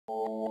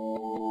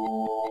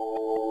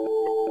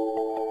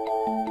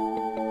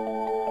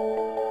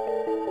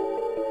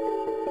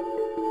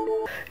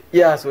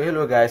Yeah, so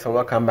hello guys and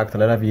welcome back to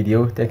another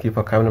video. Thank you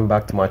for coming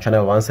back to my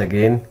channel once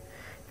again.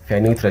 If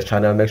you're new to the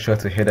channel, make sure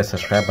to hit the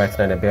subscribe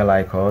button and the bell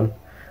icon.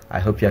 I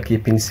hope you're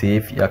keeping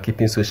safe, you're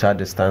keeping social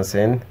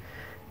distancing,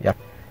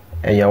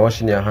 and you're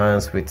washing your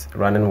hands with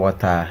running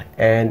water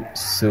and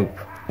soap.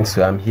 And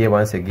so I'm here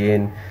once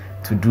again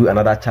to do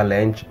another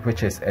challenge,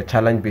 which is a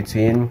challenge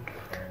between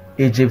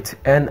Egypt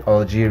and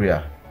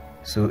Algeria.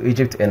 So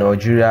Egypt and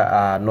Algeria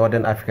are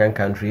northern African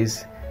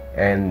countries,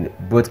 and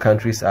both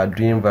countries are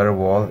doing very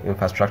well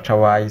infrastructure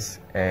wise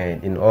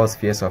and in all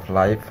spheres of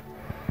life.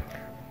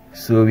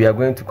 So we are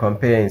going to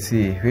compare and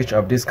see which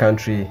of this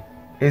country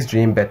is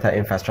doing better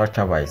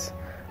infrastructure wise.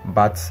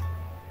 But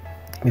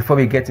before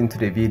we get into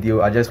the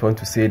video, I just want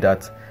to say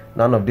that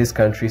none of these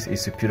countries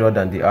is superior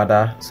than the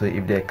other. So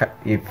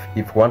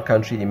if one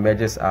country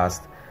emerges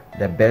as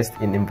the best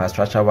in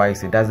infrastructure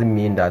wise, it doesn't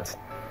mean that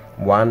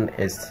one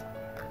is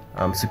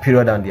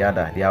superior than the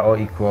other. They are all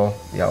equal,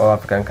 they are all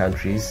African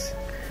countries.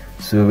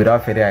 So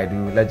without further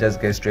ado, let's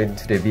just get straight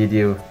into the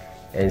video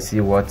and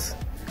see what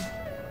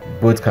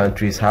both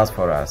countries has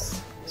for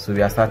us. So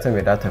we are starting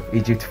with that of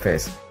Egypt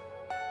first.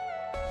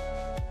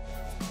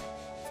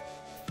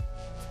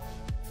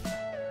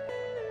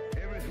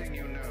 Everything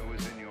you know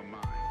is in your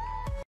mind.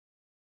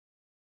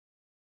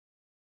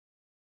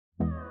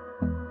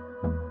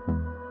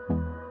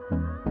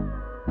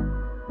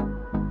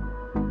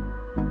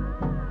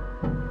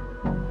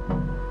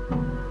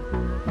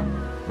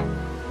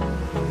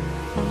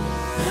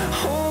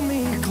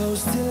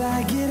 Close till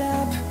I get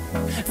up.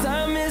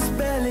 Time is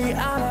barely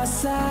on our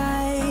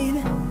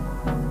side.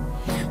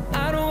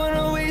 I don't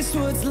wanna waste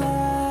what's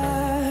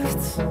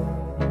left.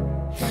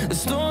 The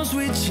storms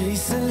we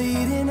chase are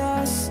leading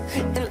us,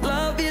 and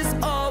love is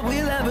all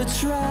we'll ever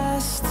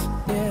trust.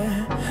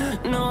 Yeah,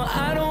 no,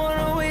 I don't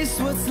wanna waste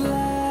what's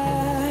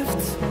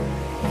left.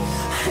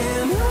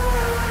 And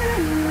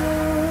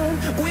on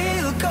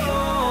we'll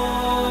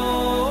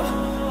go,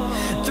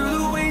 through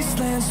the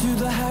wastelands, through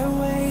the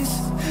highways,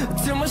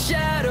 till my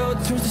shadow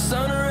turns to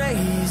sun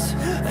rays.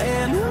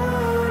 And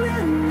on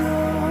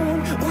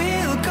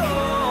we'll go,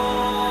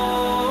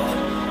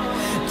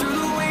 through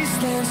the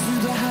wastelands,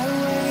 through the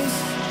highways,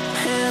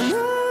 and on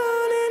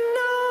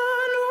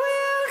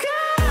we'll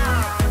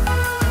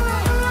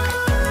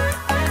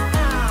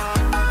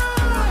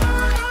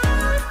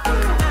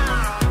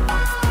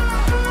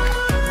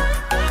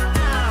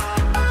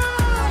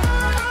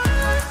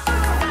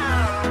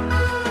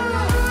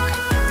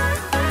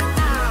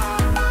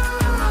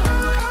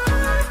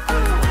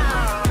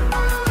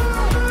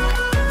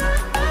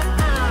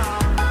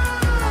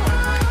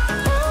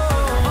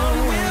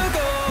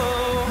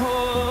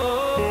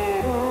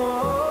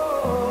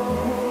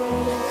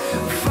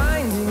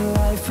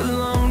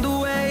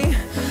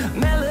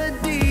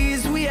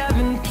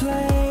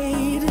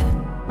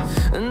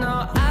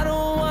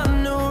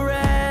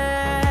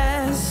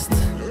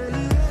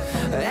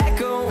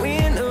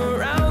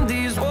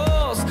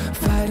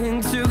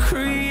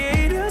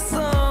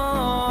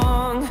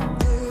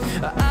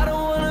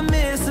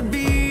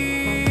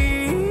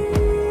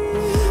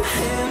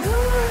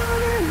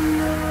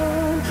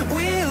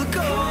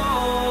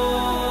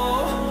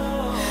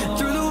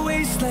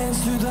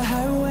through the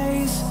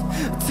highways,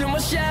 till my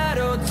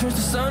shadow turns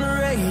to sun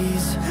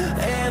rays.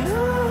 And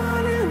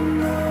on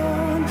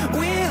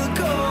we'll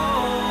go,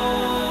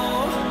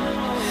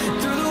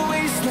 through the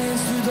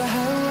wastelands, through the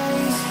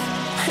highways,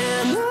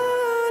 and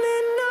on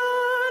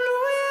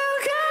we'll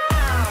go.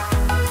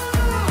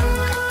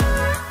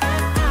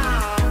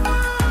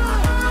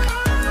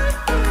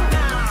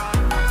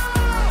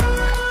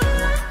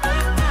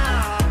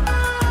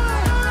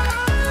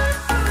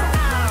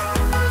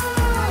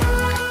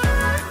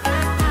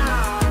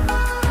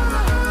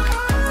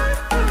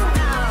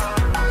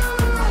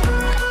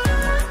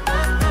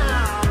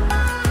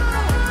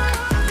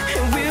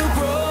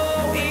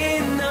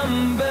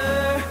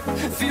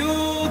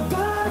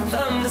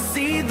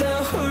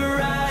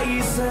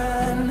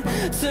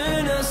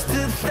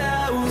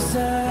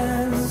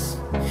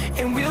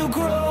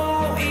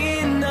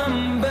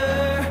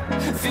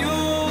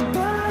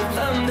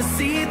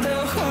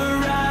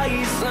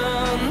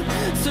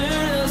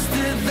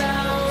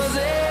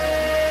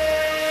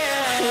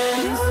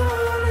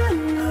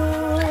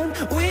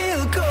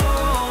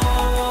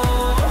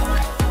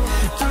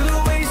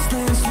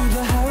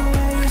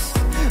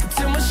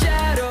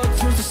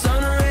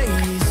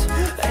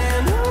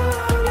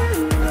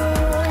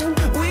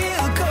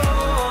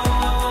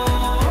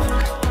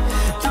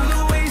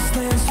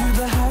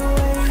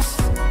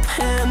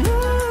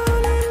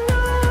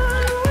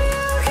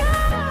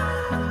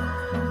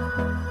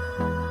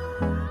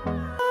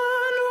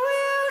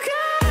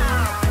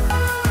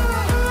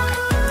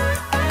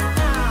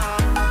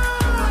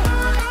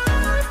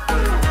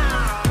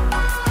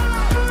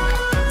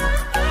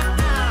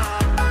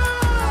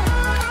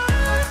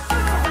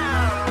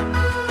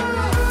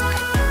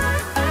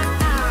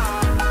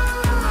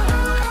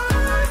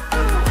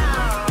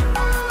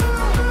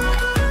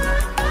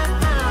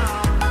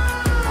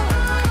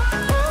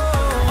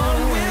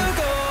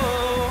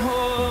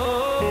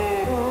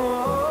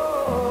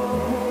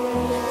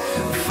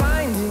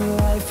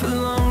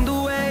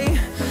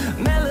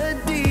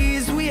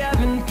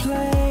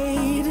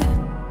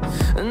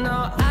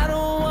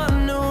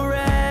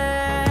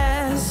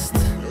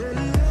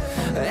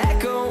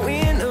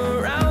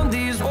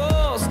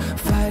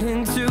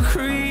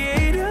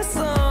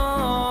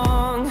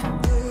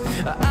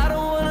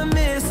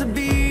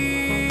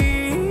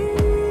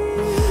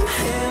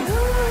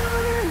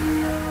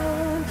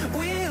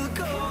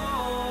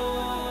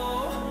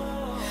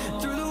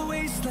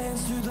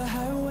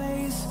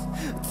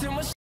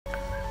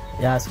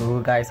 Yeah, so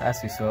guys, as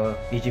we saw,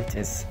 Egypt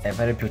is a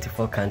very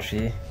beautiful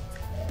country.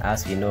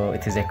 As we know,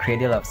 it is a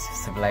cradle of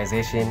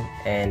civilization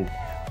and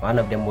one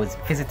of the most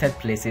visited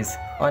places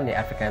on the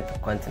African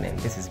continent.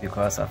 This is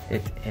because of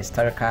its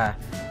historical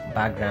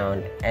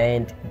background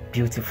and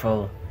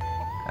beautiful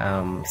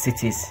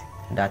cities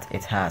that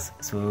it has.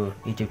 So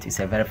Egypt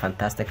is a very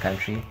fantastic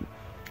country.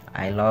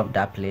 I love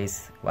that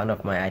place, one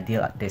of my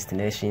ideal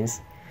destinations.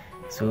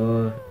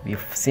 So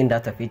we've seen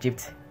that of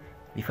Egypt.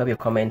 Before we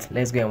comment,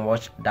 let's go and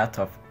watch that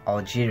of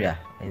Algeria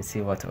and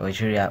see what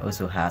Algeria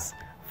also has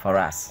for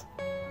us.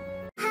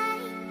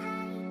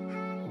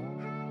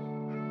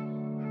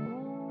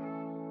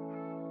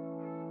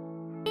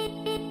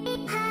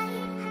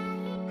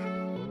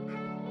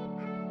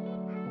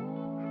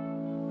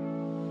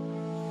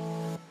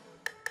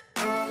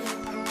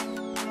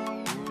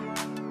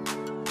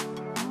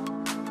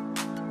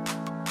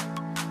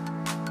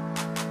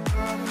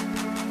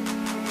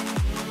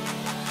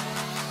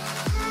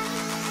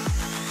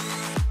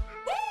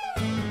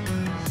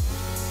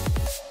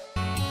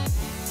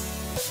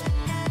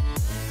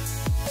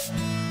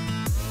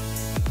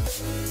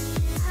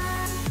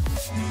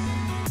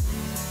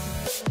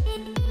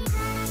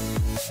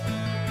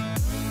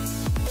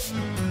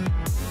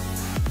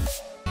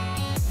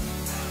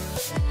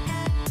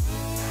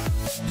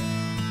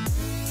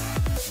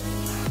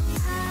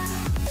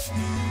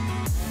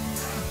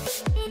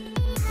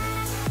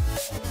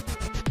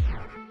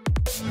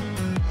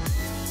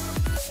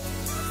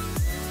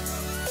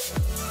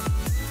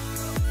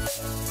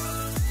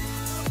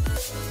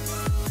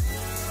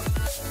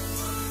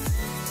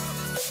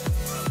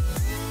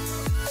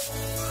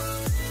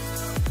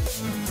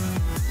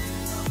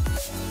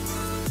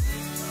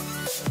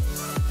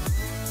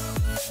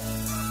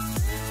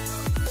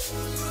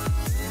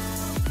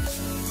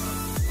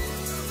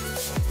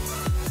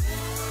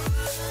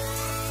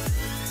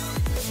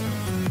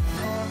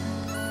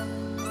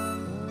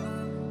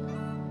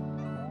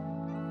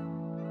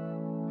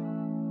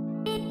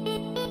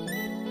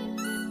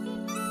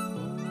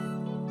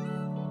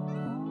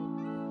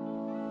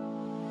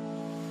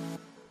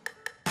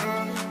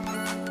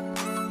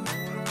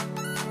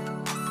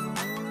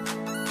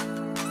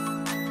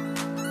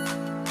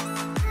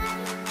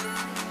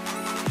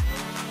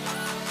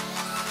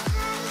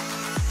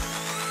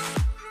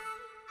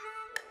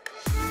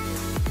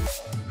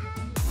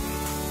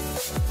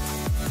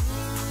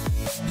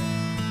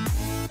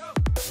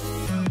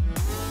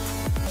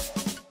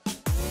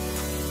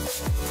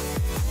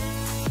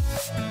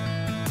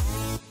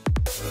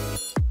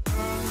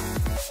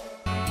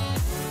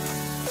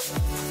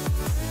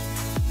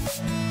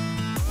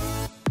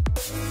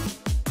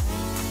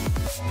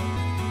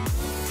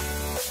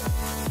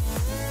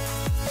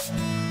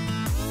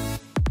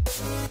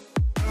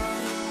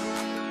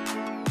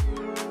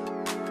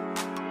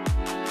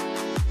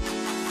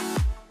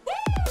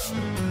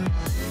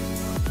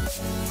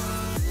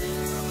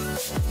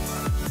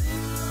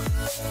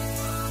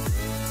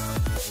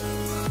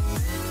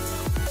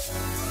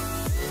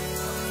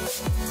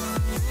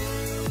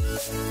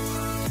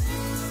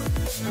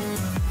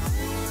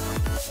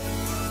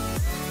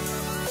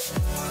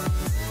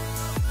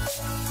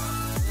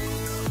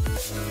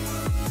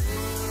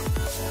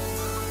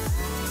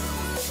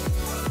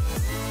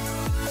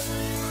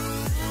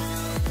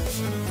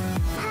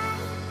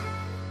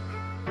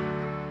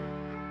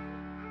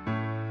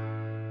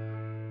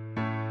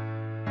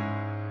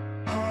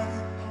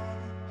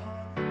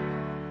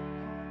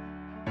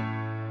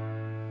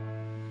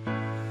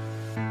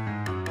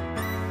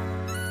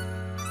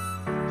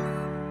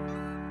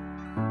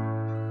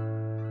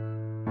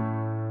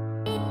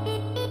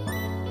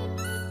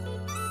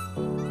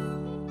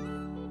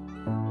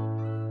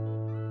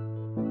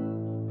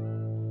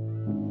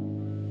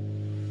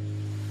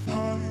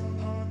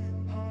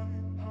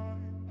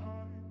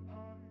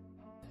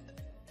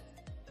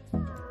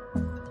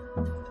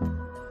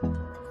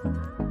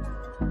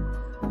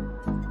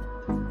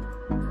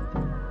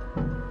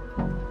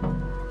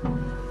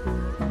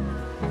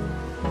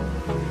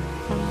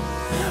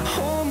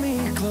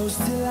 Close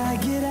till I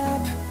get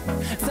up.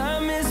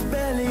 Time is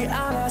barely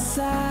on our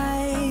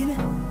side.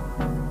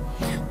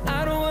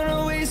 I don't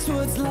wanna waste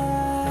what's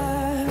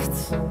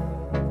left.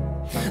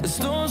 The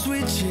storms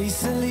we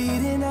chase are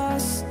leading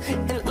us,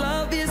 and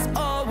love is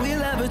all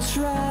we'll ever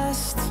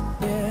trust.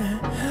 Yeah,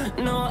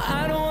 no,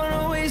 I don't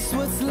wanna waste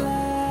what's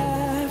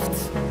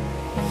left.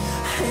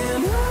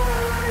 And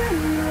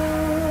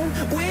on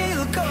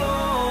we'll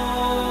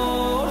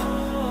go,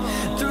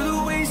 through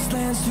the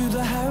wastelands, through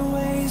the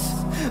highways,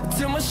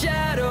 till my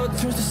shadow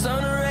turns to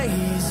sun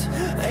rays.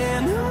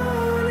 And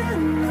on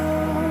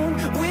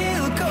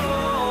we'll go,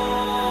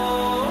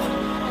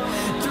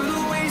 through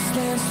the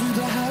wastelands, through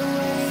the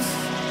highways,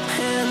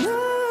 and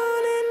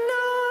on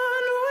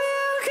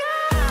we'll go.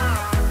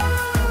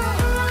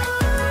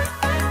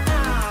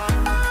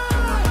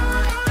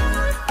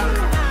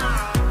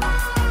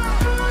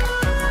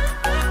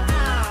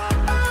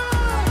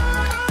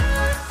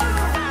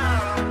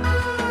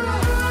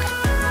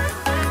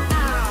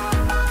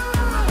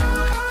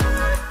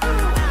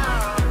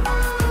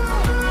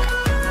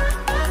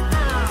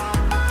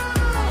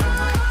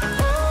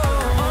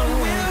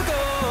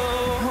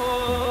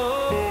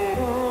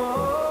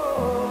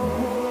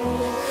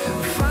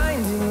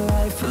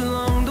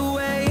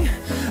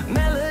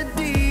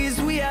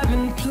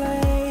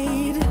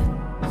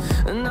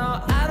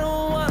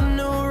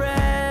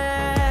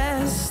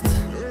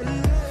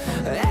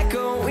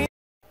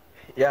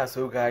 Yeah,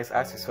 so guys,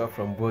 as you saw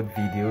from both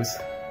videos,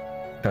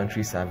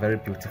 countries are very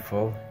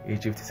beautiful.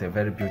 Egypt is a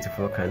very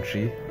beautiful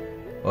country.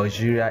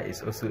 Algeria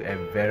is also a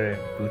very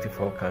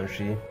beautiful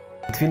country.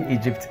 Between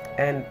Egypt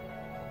and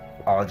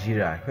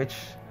Algeria, which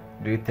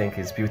do you think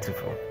is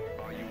beautiful?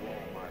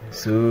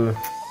 So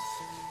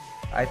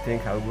I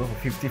think I'll go for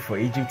 50 for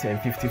Egypt and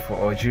 50 for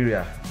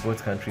Algeria.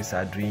 Both countries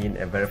are doing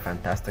a very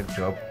fantastic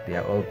job. They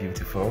are all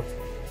beautiful.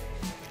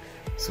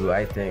 So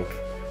I think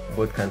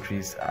both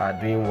countries are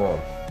doing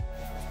well.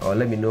 Or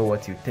let me know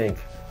what you think.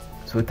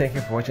 So thank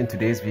you for watching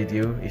today's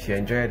video. If you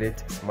enjoyed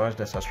it, smash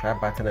the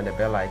subscribe button and the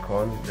bell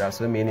icon. There are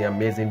so many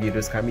amazing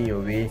videos coming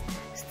your way.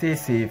 Stay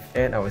safe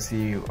and I will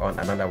see you on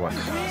another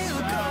one.